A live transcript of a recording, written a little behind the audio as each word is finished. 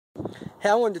Hey,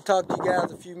 I wanted to talk to you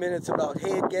guys a few minutes about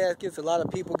head gaskets. A lot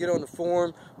of people get on the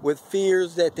forum with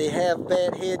fears that they have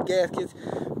bad head gaskets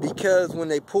because when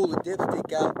they pull the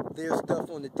dipstick out, there's stuff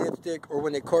on the dipstick, or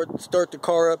when they start the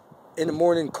car up in the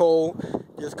morning cold,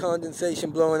 there's condensation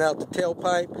blowing out the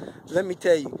tailpipe. Let me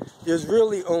tell you, there's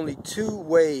really only two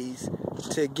ways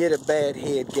to get a bad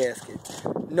head gasket.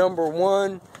 Number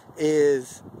one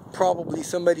is probably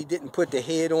somebody didn't put the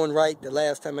head on right the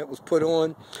last time it was put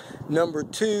on. Number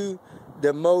two,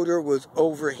 the motor was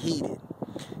overheated.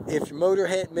 If your motor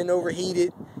hadn't been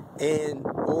overheated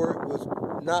or it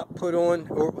was not put on,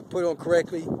 or it was put on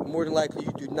correctly, more than likely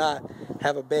you do not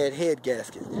have a bad head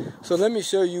gasket. So let me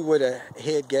show you what a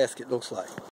head gasket looks like.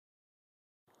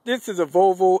 This is a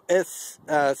Volvo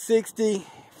S60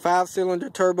 5-cylinder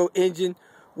turbo engine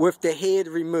with the head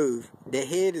removed. The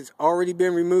head has already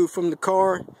been removed from the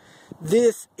car.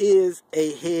 This is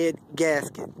a head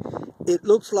gasket. It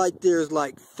looks like there's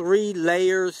like 3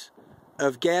 layers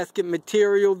of gasket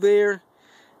material there,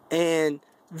 and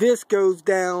this goes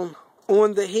down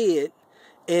on the head,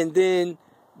 and then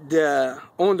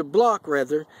on the block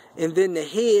rather, and then the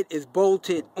head is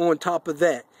bolted on top of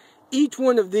that. Each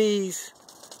one of these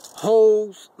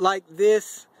holes like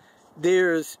this,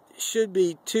 should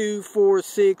be 2, 4,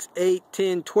 6, 8,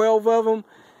 10, 12 of them.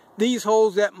 These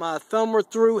holes that my thumb are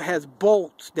through has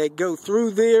bolts that go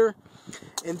through there,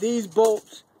 and these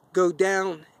bolts go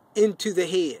down into the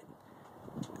head,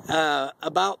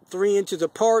 about 3 inches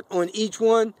apart on each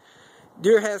one.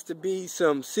 There has to be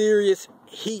some serious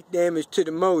heat damage to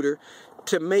the motor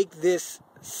to make this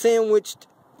sandwiched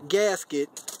gasket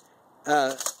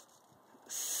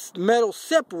metal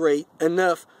separate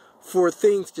enough for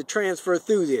things to transfer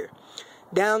through there.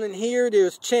 Down in here,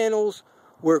 there's channels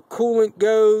where coolant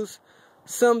goes,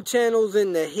 some channels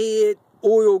in the head,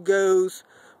 oil goes,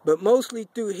 but mostly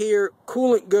through here,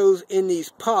 coolant goes in these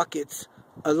pockets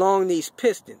along these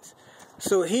pistons.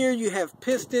 So here you have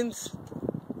pistons.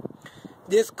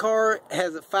 This car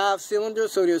has a 5-cylinder,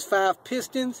 so there's 5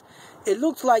 pistons. It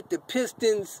looks like the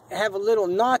pistons have a little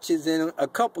notches in them, a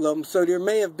couple of them, so there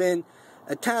may have been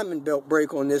a timing belt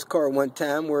break on this car one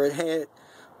time where it had,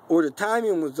 or the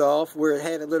timing was off, where it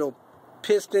had a little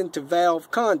piston to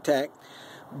valve contact,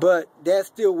 but that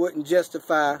still wouldn't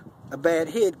justify a bad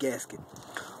head gasket.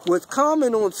 What's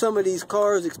common on some of these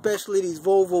cars, especially these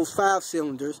Volvo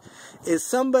 5-cylinders, is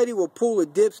somebody will pull a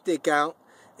dipstick out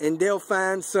and they'll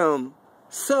find some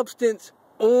substance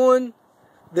on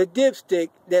the dipstick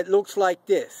that looks like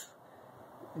this.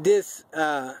 This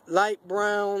light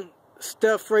brown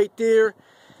stuff right there.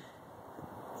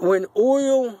 When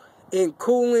oil and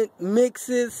coolant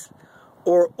mixes,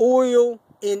 or oil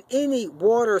in any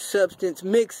water substance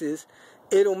mixes,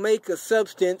 it'll make a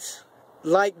substance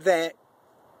like that,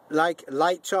 like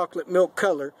light chocolate milk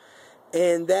color,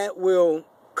 and that will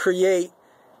create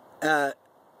a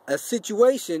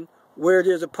situation where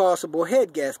there's a possible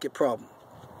head gasket problem.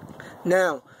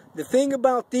 Now, the thing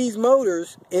about these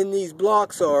motors in these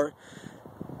blocks are,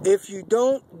 if you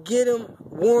don't get them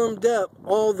warmed up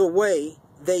all the way,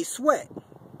 they sweat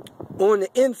on the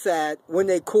inside when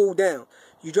they cool down.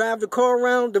 You drive the car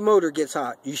around, the motor gets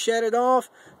hot. You shut it off,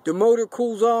 the motor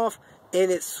cools off,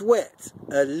 and it sweats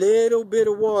a little bit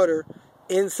of water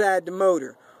inside the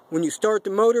motor. When you start the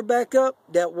motor back up,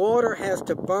 that water has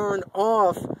to burn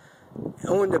off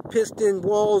on the piston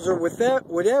walls or with that,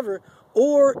 whatever,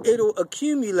 or it'll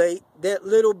accumulate that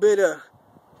little bit of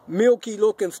milky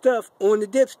looking stuff on the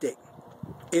dipstick.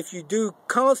 If you do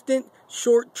constant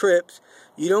short trips,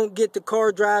 you don't get the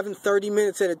car driving 30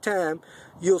 minutes at a time,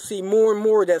 you'll see more and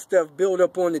more of that stuff build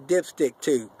up on the dipstick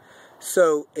tube.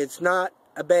 So it's not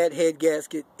a bad head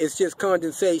gasket, it's just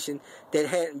condensation that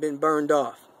hadn't been burned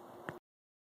off.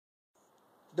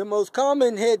 The most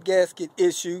common head gasket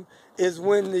issue is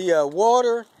when the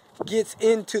water gets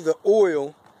into the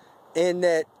oil and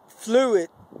that fluid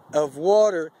of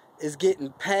water is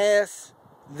getting past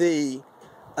the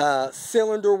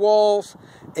cylinder walls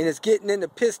and it's getting in the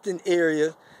piston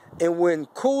area, and when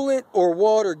coolant or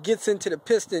water gets into the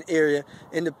piston area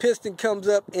and the piston comes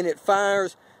up and it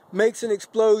fires, makes an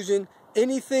explosion,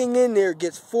 anything in there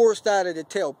gets forced out of the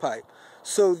tailpipe.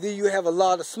 So then you have a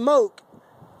lot of smoke,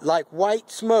 like white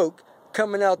smoke,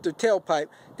 coming out the tailpipe.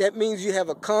 That means you have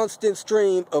a constant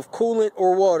stream of coolant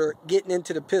or water getting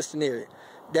into the piston area.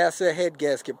 That's a head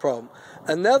gasket problem.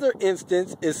 Another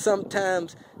instance is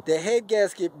sometimes the head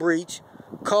gasket breach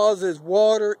causes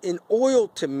water and oil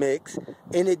to mix,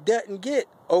 and it doesn't get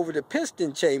over the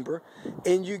piston chamber,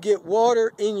 and you get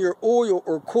water in your oil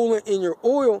or coolant in your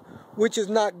oil, which is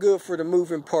not good for the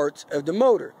moving parts of the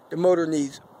motor. The motor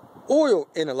needs oil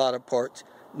in a lot of parts,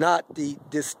 not the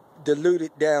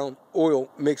diluted down oil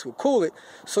mixed with coolant.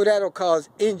 So that'll cause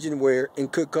engine wear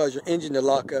and could cause your engine to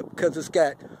lock up because it's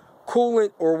got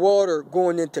coolant or water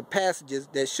going into passages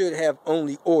that should have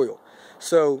only oil.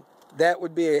 So that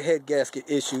would be a head gasket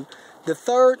issue. The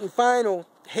third and final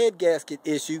head gasket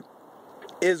issue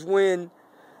is when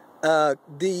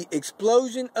the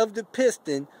explosion of the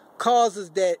piston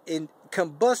causes that in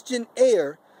combustion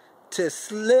air to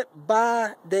slip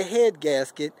by the head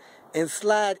gasket and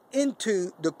slide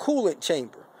into the coolant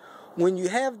chamber. When you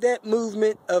have that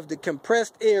movement of the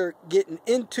compressed air getting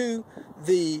into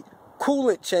the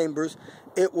coolant chambers,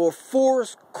 it will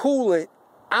force coolant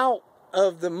out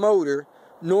of the motor,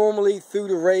 normally through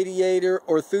the radiator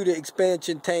or through the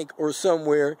expansion tank or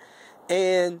somewhere,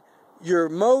 and your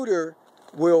motor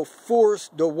will force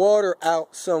the water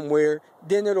out somewhere.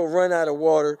 Then it'll run out of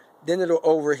water, then it'll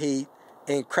overheat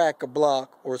and crack a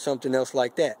block or something else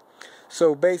like that.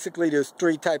 So basically there's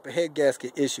three types of head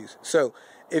gasket issues. So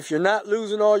if you're not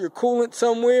losing all your coolant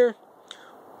somewhere,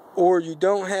 or you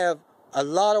don't have a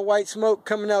lot of white smoke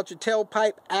coming out your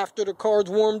tailpipe after the car's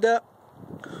warmed up,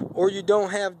 or you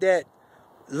don't have that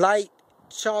light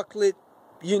chocolate,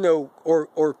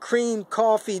 or cream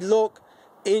coffee look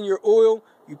in your oil,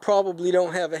 you probably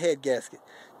don't have a head gasket.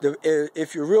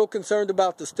 If you're real concerned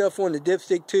about the stuff on the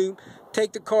dipstick tube,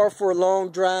 take the car for a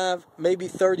long drive, maybe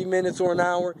 30 minutes or an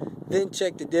hour, then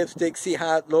check the dipstick, see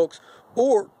how it looks,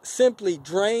 or simply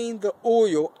drain the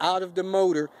oil out of the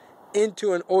motor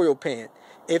into an oil pan.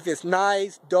 If it's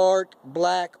nice, dark,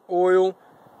 black oil,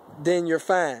 then you're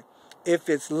fine. If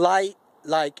it's light,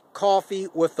 like coffee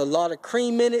with a lot of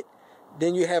cream in it,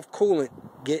 then you have coolant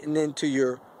getting into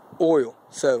your oil.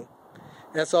 So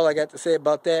that's all I got to say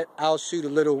about that. I'll shoot a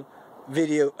little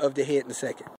video of the head in a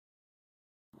second.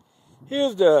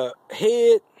 Here's the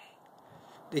head.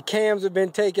 The cams have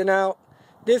been taken out.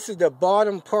 This is the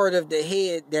bottom part of the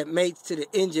head that mates to the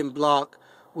engine block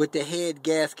with the head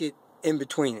gasket in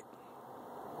between it.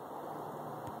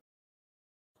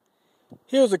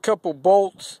 Here's a couple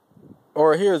bolts,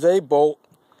 or here's a bolt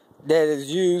that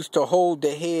is used to hold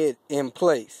the head in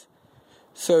place.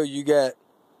 So you got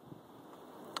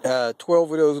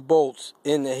 12 of those bolts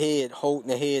in the head holding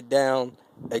the head down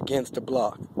against the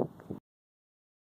block.